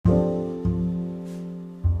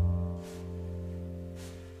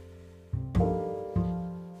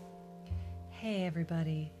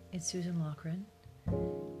everybody, it's Susan Loughran,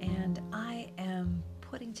 and I am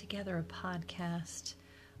putting together a podcast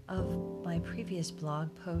of my previous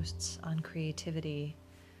blog posts on creativity.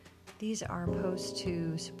 These are posts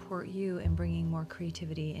to support you in bringing more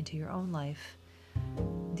creativity into your own life.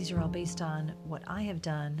 These are all based on what I have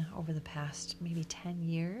done over the past maybe 10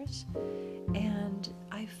 years, and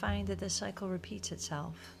I find that this cycle repeats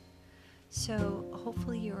itself. So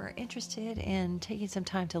hopefully you are interested in taking some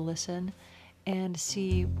time to listen and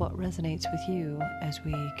see what resonates with you as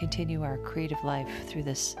we continue our creative life through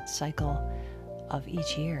this cycle of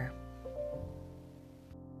each year.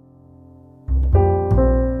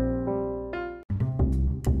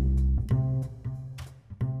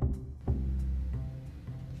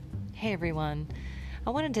 Hey everyone,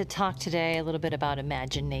 I wanted to talk today a little bit about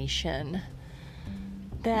imagination.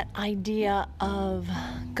 That idea of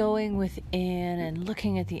going within and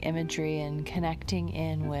looking at the imagery and connecting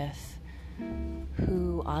in with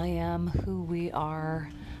who I am, who we are,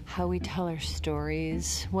 how we tell our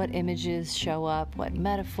stories, what images show up, what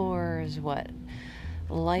metaphors, what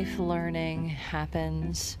life learning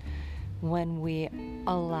happens when we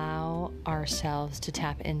allow ourselves to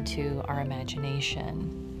tap into our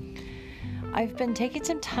imagination. I've been taking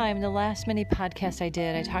some time. The last mini podcast I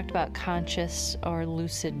did, I talked about conscious or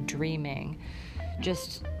lucid dreaming.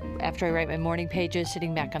 Just after I write my morning pages,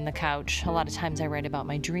 sitting back on the couch, a lot of times I write about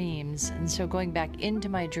my dreams. And so going back into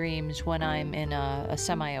my dreams when I'm in a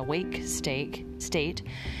semi-awake state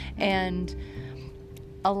and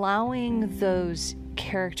allowing those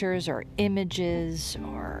characters or images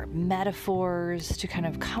or metaphors to kind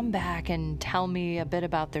of come back and tell me a bit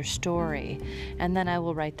about their story. And then I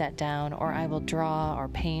will write that down, or I will draw or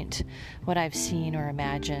paint what I've seen or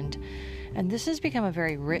imagined. And this has become a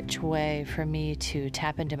very rich way for me to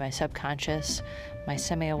tap into my subconscious, my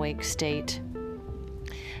semi-awake state,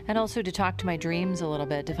 and also to talk to my dreams a little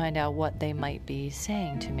bit to find out what they might be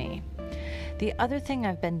saying to me. The other thing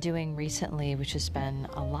I've been doing recently, which has been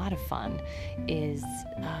a lot of fun, is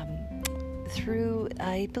through,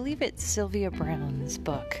 I believe it's Sylvia Browne's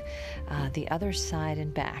book, The Other Side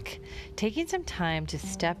and Back, taking some time to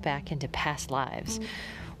step back into past lives.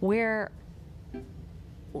 Where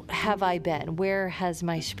have I been? Where has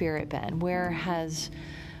my spirit been? Where has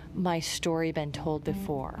my story been told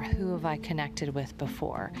before? Who have I connected with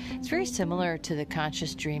before? It's very similar to the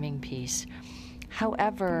conscious dreaming piece.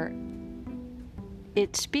 However,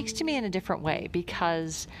 it speaks to me in a different way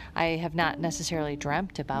because I have not necessarily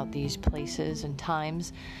dreamt about these places and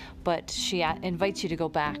times, but she invites you to go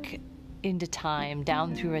back into time,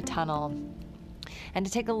 down through a tunnel, and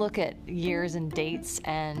to take a look at years and dates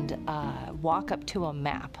and walk up to a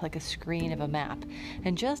map, like a screen of a map,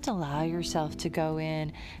 and just allow yourself to go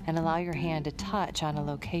in and allow your hand to touch on a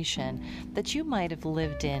location that you might have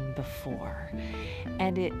lived in before.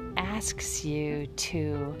 And it asks you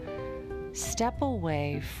to step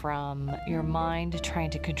away from your mind trying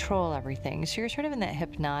to control everything. So you're sort of in that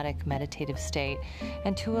hypnotic, meditative state,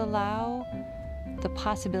 and to allow the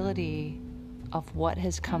possibility of what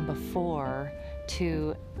has come before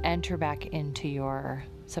to enter back into your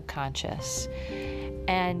subconscious.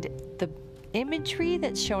 And the imagery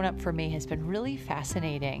that's shown up for me has been really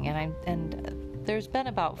fascinating, and there's been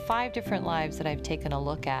about 5 different lives that I've taken a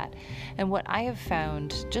look at. And what I have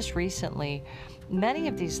found just recently, many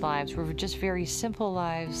of these lives were just very simple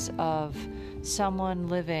lives of someone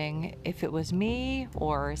living, if it was me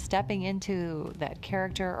or stepping into that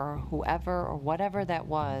character or whoever or whatever that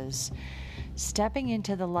was, stepping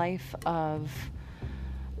into the life of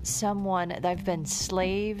someone that I've been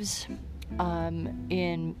slaves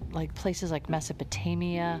in like places like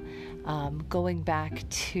Mesopotamia, going back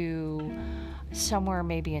to somewhere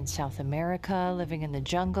maybe in South America, living in the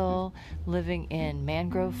jungle, living in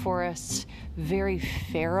mangrove forests, very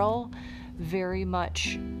feral, very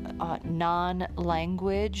much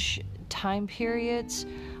non-language time periods,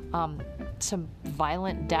 some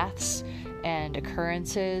violent deaths and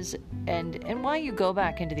occurrences. And while you go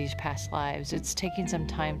back into these past lives, it's taking some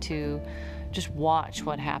time to just watch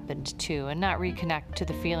what happened too, and not reconnect to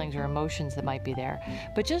the feelings or emotions that might be there,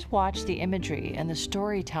 but just watch the imagery and the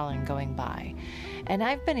storytelling going by. And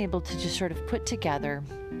I've been able to just sort of put together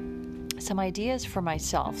some ideas for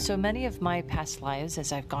myself. So many of my past lives,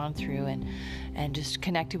 as I've gone through and just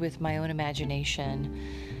connected with my own imagination,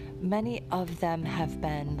 many of them have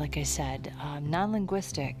been, like I said,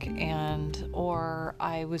 non-linguistic, or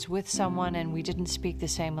I was with someone and we didn't speak the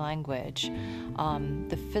same language.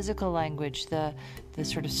 The physical language, the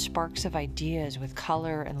sort of sparks of ideas with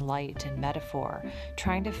color and light and metaphor,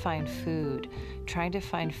 trying to find food, trying to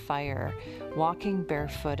find fire, walking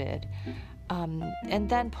barefooted, And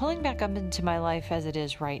then pulling back up into my life as it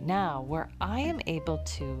is right now, where I am able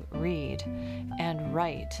to read and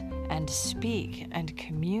write and speak and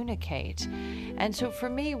communicate. And so for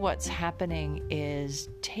me, what's happening is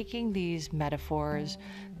taking these metaphors,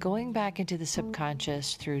 going back into the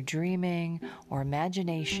subconscious through dreaming or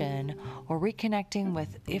imagination, or reconnecting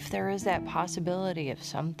with, if there is that possibility of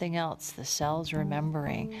something else, the cells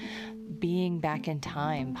remembering, being back in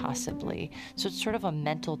time possibly. So it's sort of a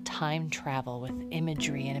mental time travel with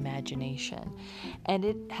imagery and imagination. And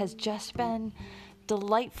it has just been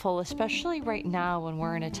delightful, especially right now when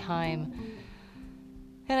we're in a time,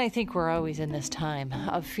 and I think we're always in this time,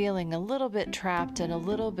 of feeling a little bit trapped and a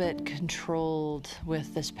little bit controlled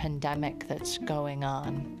with this pandemic that's going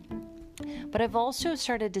on. But I've also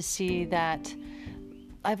started to see that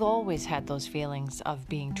I've always had those feelings of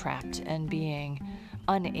being trapped and being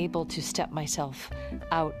unable to step myself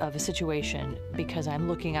out of a situation because I'm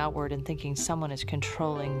looking outward and thinking someone is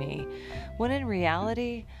controlling me. When in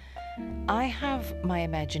reality, I have my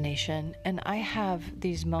imagination and I have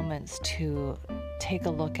these moments to take a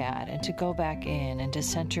look at and to go back in and to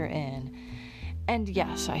center in. And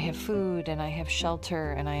yes, I have food and I have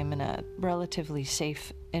shelter and I am in a relatively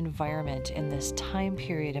safe environment in this time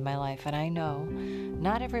period in my life. And I know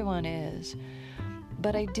not everyone is.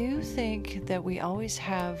 But I do think that we always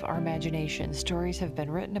have our imagination. Stories have been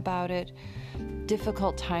written about it.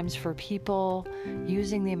 Difficult times for people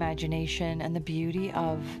using the imagination and the beauty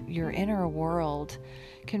of your inner world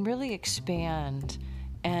can really expand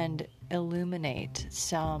and illuminate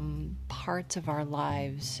some parts of our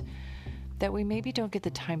lives that we maybe don't get the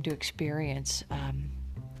time to experience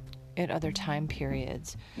at other time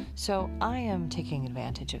periods. So I am taking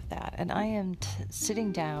advantage of that, and I am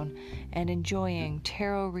sitting down and enjoying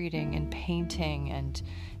tarot reading and painting and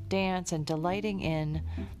dance and delighting in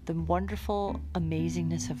the wonderful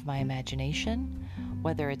amazingness of my imagination,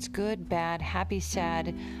 whether it's good, bad, happy,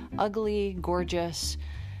 sad, ugly, gorgeous,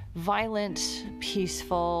 violent,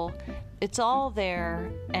 peaceful. It's all there,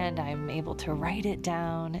 and I'm able to write it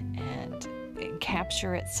down and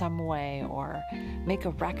capture it some way or make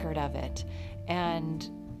a record of it. And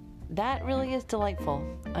that really is delightful.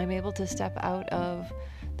 I'm able to step out of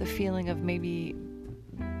the feeling of maybe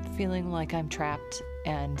feeling like I'm trapped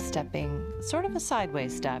and stepping sort of a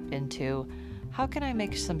sideways step into, how can I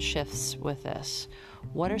make some shifts with this?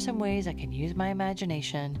 What are some ways I can use my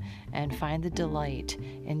imagination and find the delight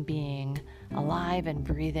in being alive and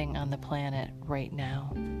breathing on the planet right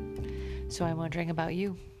now? So I'm wondering about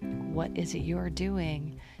you. What is it you're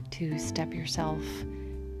doing to step yourself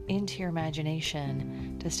into your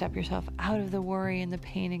imagination, to step yourself out of the worry and the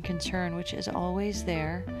pain and concern, which is always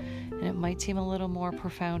there, and it might seem a little more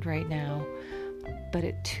profound right now, but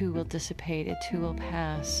it too will dissipate, it too will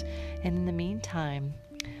pass. And in the meantime,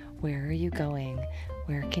 where are you going?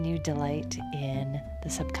 Where can you delight in the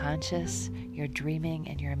subconscious, your dreaming,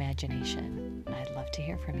 and your imagination? I'd love to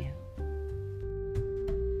hear from you.